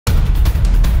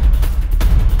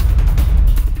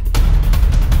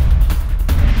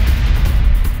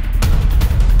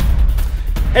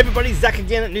Hey everybody, Zach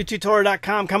again at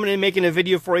newtutorial.com, coming in and making a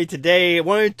video for you today. I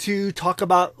wanted to talk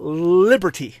about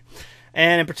liberty,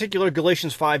 and in particular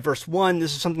Galatians 5 verse 1.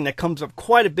 This is something that comes up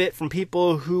quite a bit from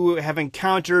people who have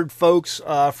encountered folks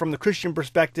from the Christian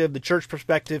perspective, the church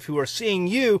perspective, who are seeing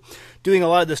you doing a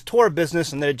lot of this Torah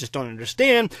business and they just don't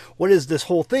understand what is this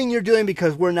whole thing you're doing,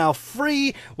 because we're now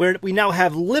free, we now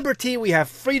have liberty, we have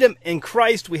freedom in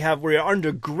Christ, we are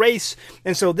under grace.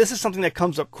 And so this is something that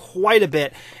comes up quite a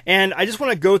bit, and I just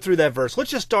want to go through that verse.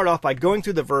 Let's just start off by going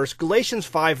through the verse, Galatians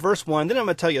 5 verse 1, then I'm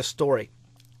going to tell you a story.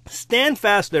 Stand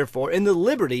fast, therefore, in the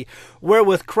liberty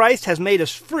wherewith Christ has made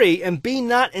us free, and be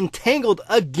not entangled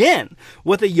again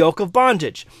with a yoke of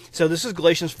bondage. So this is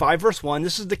Galatians 5 verse 1.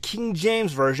 This is the King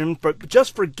James Version, but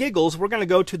just for giggles, we're going to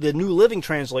go to the New Living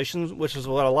Translation, which is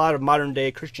what a lot of modern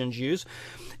day Christians use,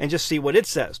 and just see what it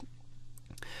says.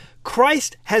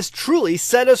 Christ has truly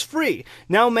set us free.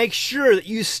 Now make sure that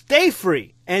you stay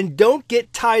free and don't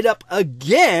get tied up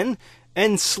again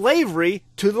in slavery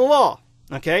to the law.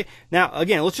 Okay, now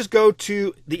again, let's just go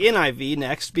to the NIV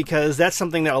next, because that's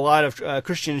something that a lot of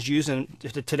Christians use in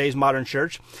today's modern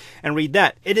church, and read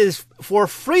that. It is for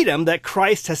freedom that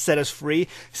Christ has set us free.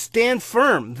 Stand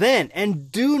firm then, and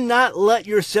do not let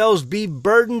yourselves be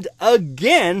burdened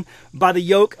again by the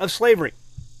yoke of slavery.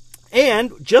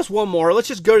 And just one more, let's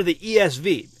just go to the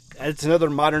ESV. It's another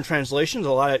modern translation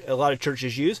a lot of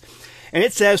churches use. And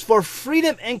it says, for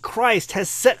freedom in Christ has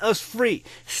set us free.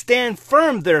 Stand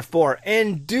firm, therefore,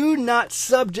 and do not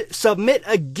submit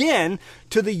again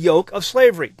to the yoke of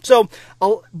slavery. So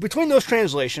between those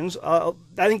translations, I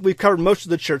think we've covered most of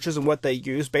the churches and what they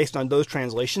use based on those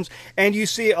translations. And you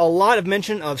see a lot of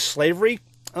mention of slavery,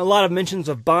 a lot of mentions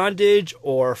of bondage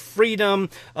or freedom,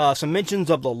 some mentions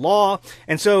of the law.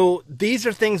 And so these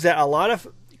are things that a lot of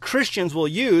Christians will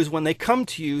use when they come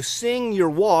to you seeing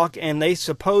your walk and they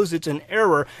suppose it's an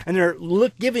error, and they're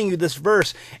giving you this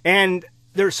verse and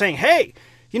they're saying, hey,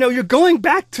 you know, you're going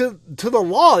back to the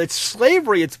law. It's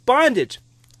slavery, it's bondage.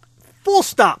 Full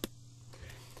stop.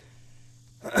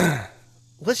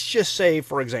 Let's just say,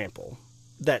 for example,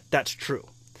 that that's true.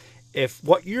 If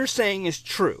what you're saying is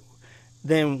true,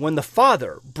 then when the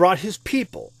Father brought his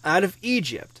people out of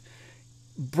Egypt,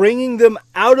 bringing them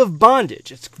out of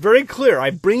bondage, it's very clear,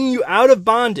 I'm bringing you out of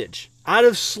bondage, out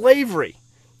of slavery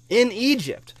in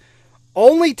Egypt,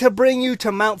 only to bring you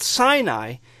to Mount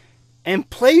Sinai and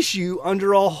place you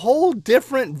under a whole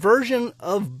different version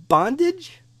of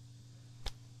bondage?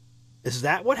 Is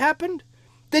that what happened?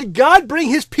 Did God bring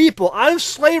his people out of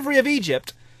slavery of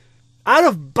Egypt, out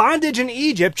of bondage in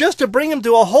Egypt, just to bring them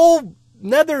to a whole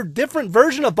another different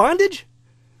version of bondage?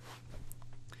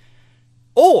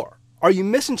 Or are you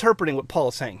misinterpreting what Paul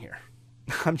is saying here?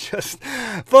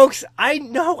 Folks, I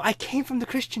know I came from the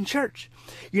Christian church.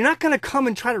 You're not going to come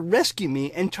and try to rescue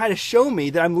me and try to show me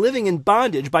that I'm living in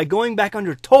bondage by going back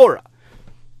under Torah.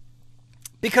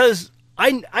 Because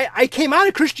I came out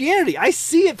of Christianity. I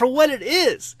see it for what it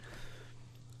is.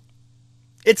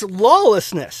 It's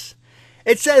lawlessness.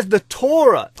 It says the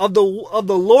Torah of the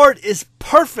Lord is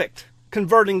perfect,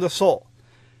 converting the soul.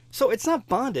 So it's not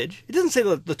bondage. It doesn't say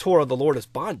that the Torah of the Lord is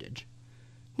bondage.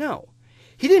 No.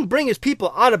 He didn't bring his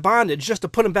people out of bondage just to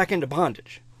put them back into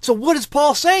bondage. So what is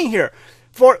Paul saying here?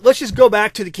 Let's just go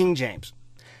back to the King James.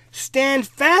 Stand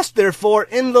fast, therefore,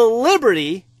 in the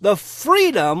liberty, the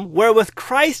freedom wherewith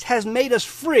Christ has made us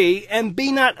free, and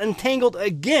be not entangled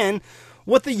again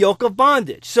with the yoke of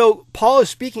bondage. So Paul is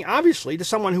speaking obviously to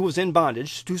someone who was in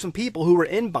bondage, to some people who were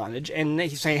in bondage, and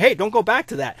he's saying, hey, don't go back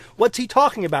to that. What's he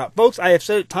talking about? Folks, I have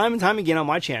said it time and time again on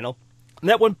my channel,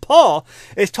 that when Paul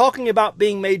is talking about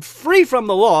being made free from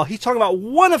the law, he's talking about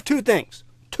one of two things.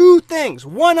 Two things.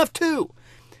 One of two.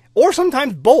 Or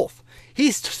sometimes both.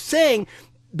 He's saying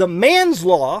the man's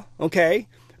law, okay,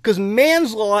 because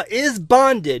man's law is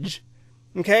bondage,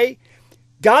 okay?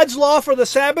 God's law for the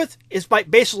Sabbath is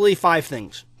basically 5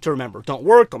 things to remember. Don't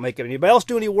work. Don't make anybody else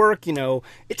do any work. You know,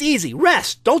 it's easy.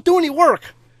 Rest. Don't do any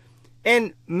work.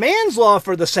 And man's law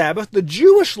for the Sabbath, the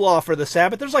Jewish law for the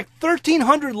Sabbath, there's like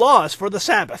 1,300 laws for the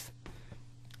Sabbath.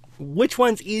 Which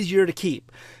one's easier to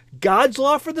keep? God's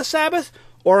law for the Sabbath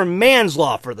or man's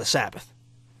law for the Sabbath?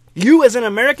 You as an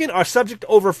American are subject to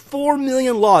over 4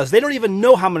 million laws. They don't even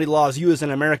know how many laws you as an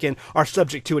American are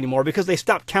subject to anymore because they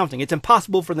stopped counting. It's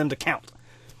impossible for them to count.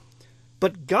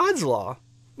 But God's law,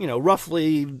 you know,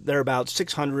 roughly there are about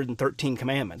 613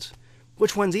 commandments.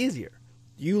 Which one's easier?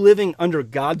 You living under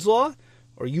God's law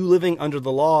or you living under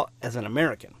the law as an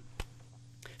American?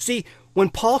 See, when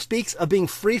Paul speaks of being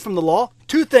free from the law,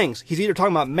 two things. He's either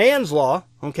talking about man's law,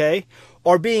 okay,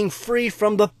 or being free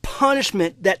from the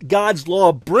punishment that God's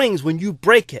law brings when you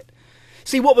break it.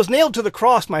 See, what was nailed to the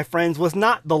cross, my friends, was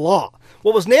not the law.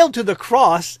 What was nailed to the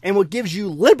cross and what gives you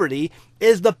liberty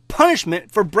is the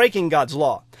punishment for breaking God's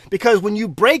law. Because when you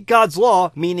break God's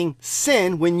law, meaning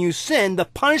sin, when you sin, the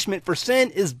punishment for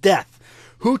sin is death.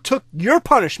 Who took your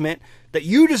punishment that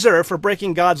you deserve for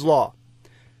breaking God's law?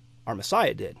 Our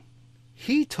Messiah did.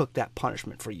 He took that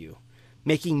punishment for you,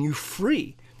 making you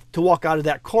free to walk out of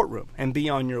that courtroom and be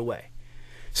on your way.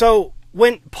 So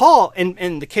when Paul,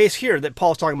 in the case here that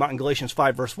Paul's talking about in Galatians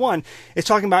 5 verse 1, is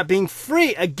talking about being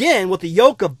free again with the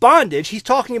yoke of bondage, he's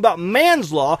talking about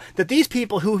man's law, that these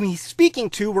people whom he's speaking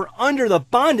to were under the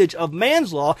bondage of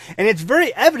man's law. And it's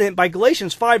very evident by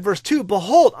Galatians 5 verse 2,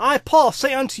 behold, I, Paul,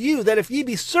 say unto you that if ye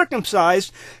be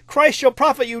circumcised, Christ shall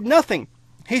profit you nothing.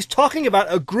 He's talking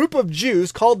about a group of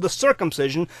Jews called the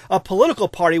circumcision, a political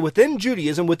party within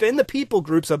Judaism, within the people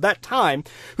groups of that time,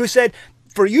 who said,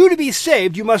 for you to be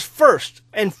saved, you must first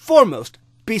and foremost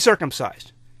be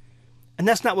circumcised. And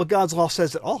that's not what God's law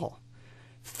says at all.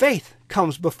 Faith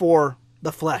comes before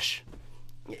the flesh.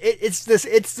 It's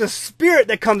the spirit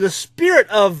that comes, the spirit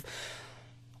of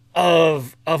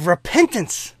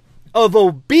repentance, of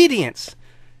obedience.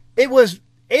 It was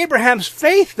Abraham's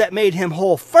faith that made him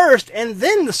whole first, and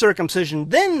then the circumcision,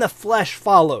 then the flesh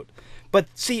followed. But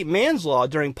see, man's law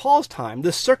during Paul's time,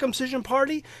 the circumcision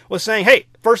party was saying, hey,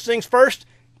 first things first,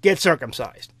 get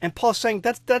circumcised. And Paul's saying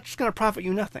that's going to profit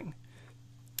you nothing.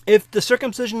 If the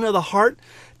circumcision of the heart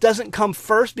doesn't come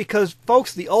first, because,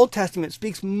 folks, the Old Testament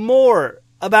speaks more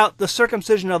about the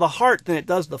circumcision of the heart than it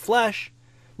does the flesh.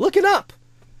 Look it up.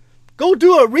 Go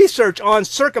do a research on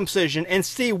circumcision and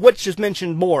see which is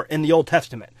mentioned more in the Old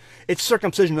Testament. It's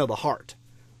circumcision of the heart.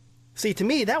 See, to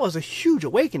me, that was a huge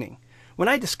awakening when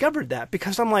I discovered that,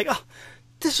 because I'm like, oh,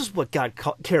 this is what God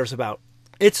cares about.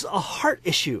 It's a heart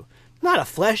issue, not a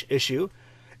flesh issue.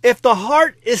 If the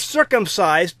heart is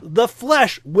circumcised, the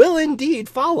flesh will indeed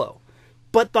follow.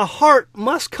 But the heart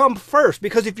must come first,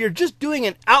 because if you're just doing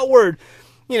an outward,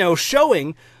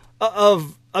 showing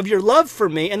of your love for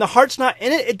me and the heart's not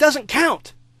in it, it doesn't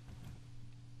count.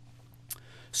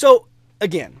 So,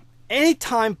 again,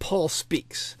 anytime Paul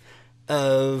speaks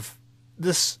of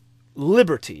this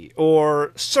liberty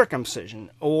or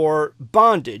circumcision or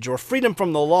bondage or freedom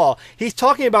from the law, he's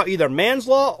talking about either man's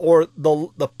law or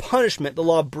the punishment the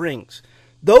law brings.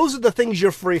 Those are the things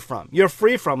you're free from. You're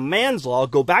free from man's law.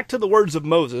 Go back to the words of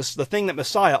Moses, the thing that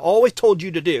Messiah always told you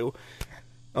to do.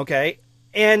 Okay?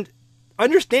 And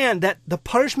understand that the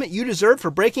punishment you deserve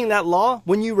for breaking that law,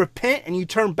 when you repent and you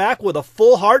turn back with a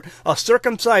full heart, a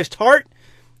circumcised heart,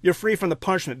 you're free from the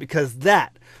punishment, because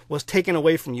that was taken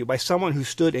away from you by someone who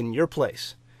stood in your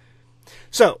place.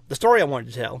 So, the story I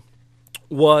wanted to tell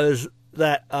was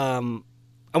that I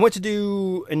went to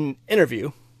do an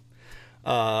interview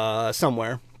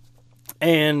somewhere,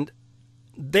 and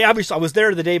I was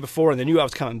there the day before, and they knew I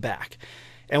was coming back.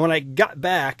 And when I got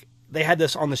back, they had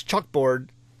this on this chalkboard,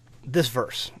 this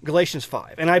verse, Galatians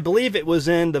 5. And I believe it was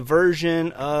in the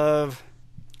version of,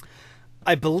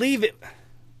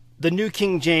 the New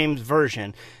King James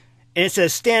Version. And it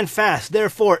says, stand fast,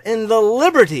 therefore, in the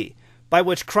liberty by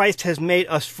which Christ has made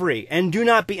us free, and do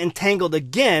not be entangled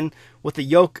again with the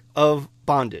yoke of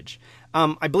bondage.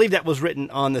 I believe that was written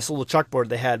on this little chalkboard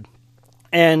they had.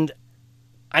 And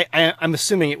I'm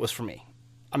assuming it was for me.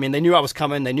 I mean, they knew I was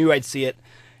coming. They knew I'd see it.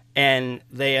 And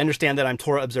they understand that I'm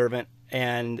Torah observant.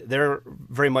 And they're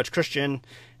very much Christian.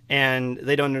 And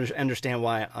they don't understand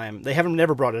why they haven't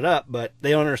never brought it up, but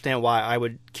they don't understand why I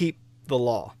would keep the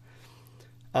law.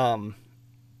 And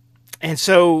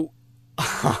so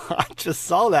I just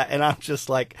saw that, and I'm just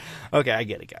like, okay, I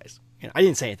get it, guys. I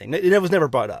didn't say anything. It was never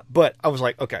brought up, but I was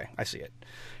like, okay, I see it.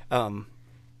 And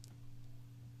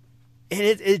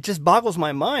it just boggles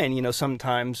my mind,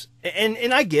 sometimes.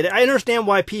 And I get it. I understand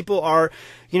why people are,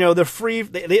 they're free.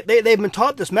 They've been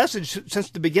taught this message since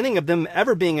the beginning of them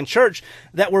ever being in church,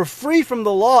 that we're free from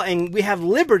the law and we have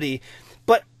liberty.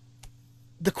 But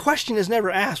the question is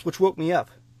never asked, which woke me up.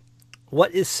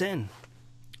 What is sin?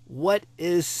 What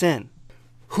is sin?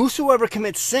 Whosoever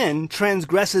commits sin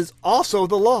transgresses also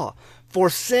the law, for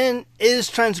sin is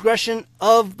transgression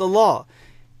of the law.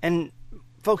 And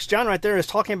folks, John right there is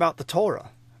talking about the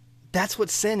Torah. That's what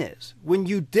sin is. When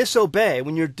you disobey,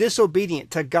 when you're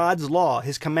disobedient to God's law,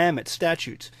 his commandments,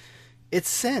 statutes, it's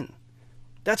sin.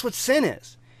 That's what sin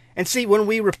is. And see, when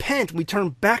we repent, we turn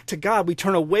back to God, we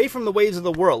turn away from the ways of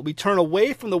the world, we turn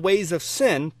away from the ways of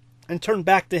sin and turn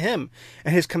back to him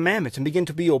and his commandments and begin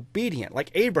to be obedient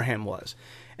like Abraham was.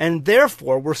 And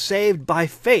therefore, we're saved by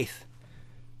faith.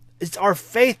 It's our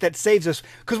faith that saves us,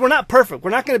 because we're not perfect. We're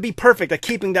not going to be perfect at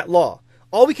keeping that law.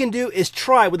 All we can do is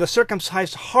try with a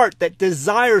circumcised heart that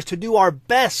desires to do our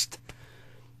best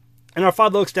And our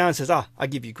Father looks down and says, I'll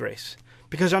give you grace.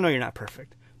 Because I know you're not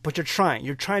perfect. But you're trying.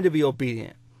 You're trying to be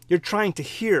obedient. You're trying to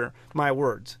hear my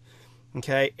words.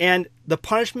 Okay? And the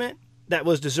punishment that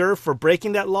was deserved for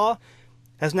breaking that law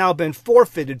has now been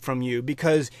forfeited from you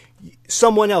because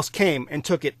someone else came and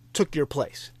took your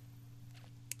place.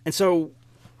 And so,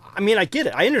 I mean, I get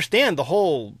it. I understand the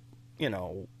whole,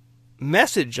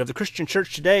 message of the Christian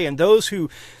church today and those who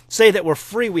say that we're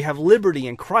free, we have liberty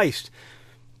in Christ.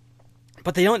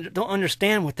 But they don't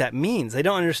understand what that means. They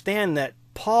don't understand that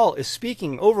Paul is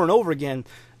speaking over and over again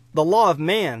the law of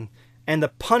man and the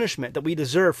punishment that we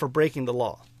deserve for breaking the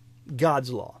law,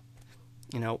 God's law.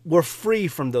 We're free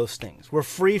from those things. We're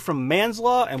free from man's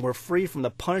law, and we're free from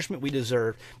the punishment we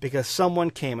deserve because someone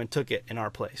came and took it in our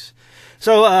place.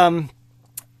 So,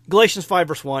 Galatians 5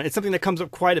 verse 1, it's something that comes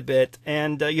up quite a bit,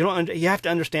 and you have to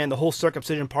understand the whole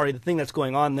circumcision party, the thing that's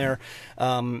going on there,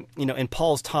 in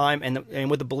Paul's time, and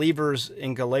what the believers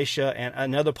in Galatia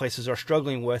and other places are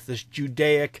struggling with, this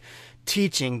Judaic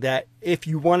teaching that if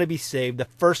you want to be saved, the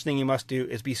first thing you must do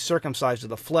is be circumcised of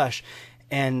the flesh.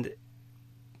 And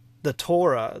the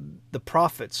Torah, the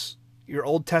prophets, your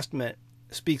Old Testament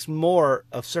speaks more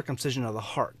of circumcision of the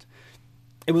heart.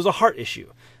 It was a heart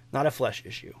issue, not a flesh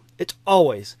issue. It's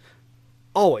always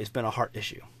been a heart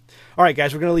issue. All right,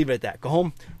 guys, we're going to leave it at that. Go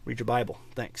home, read your Bible.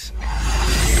 Thanks.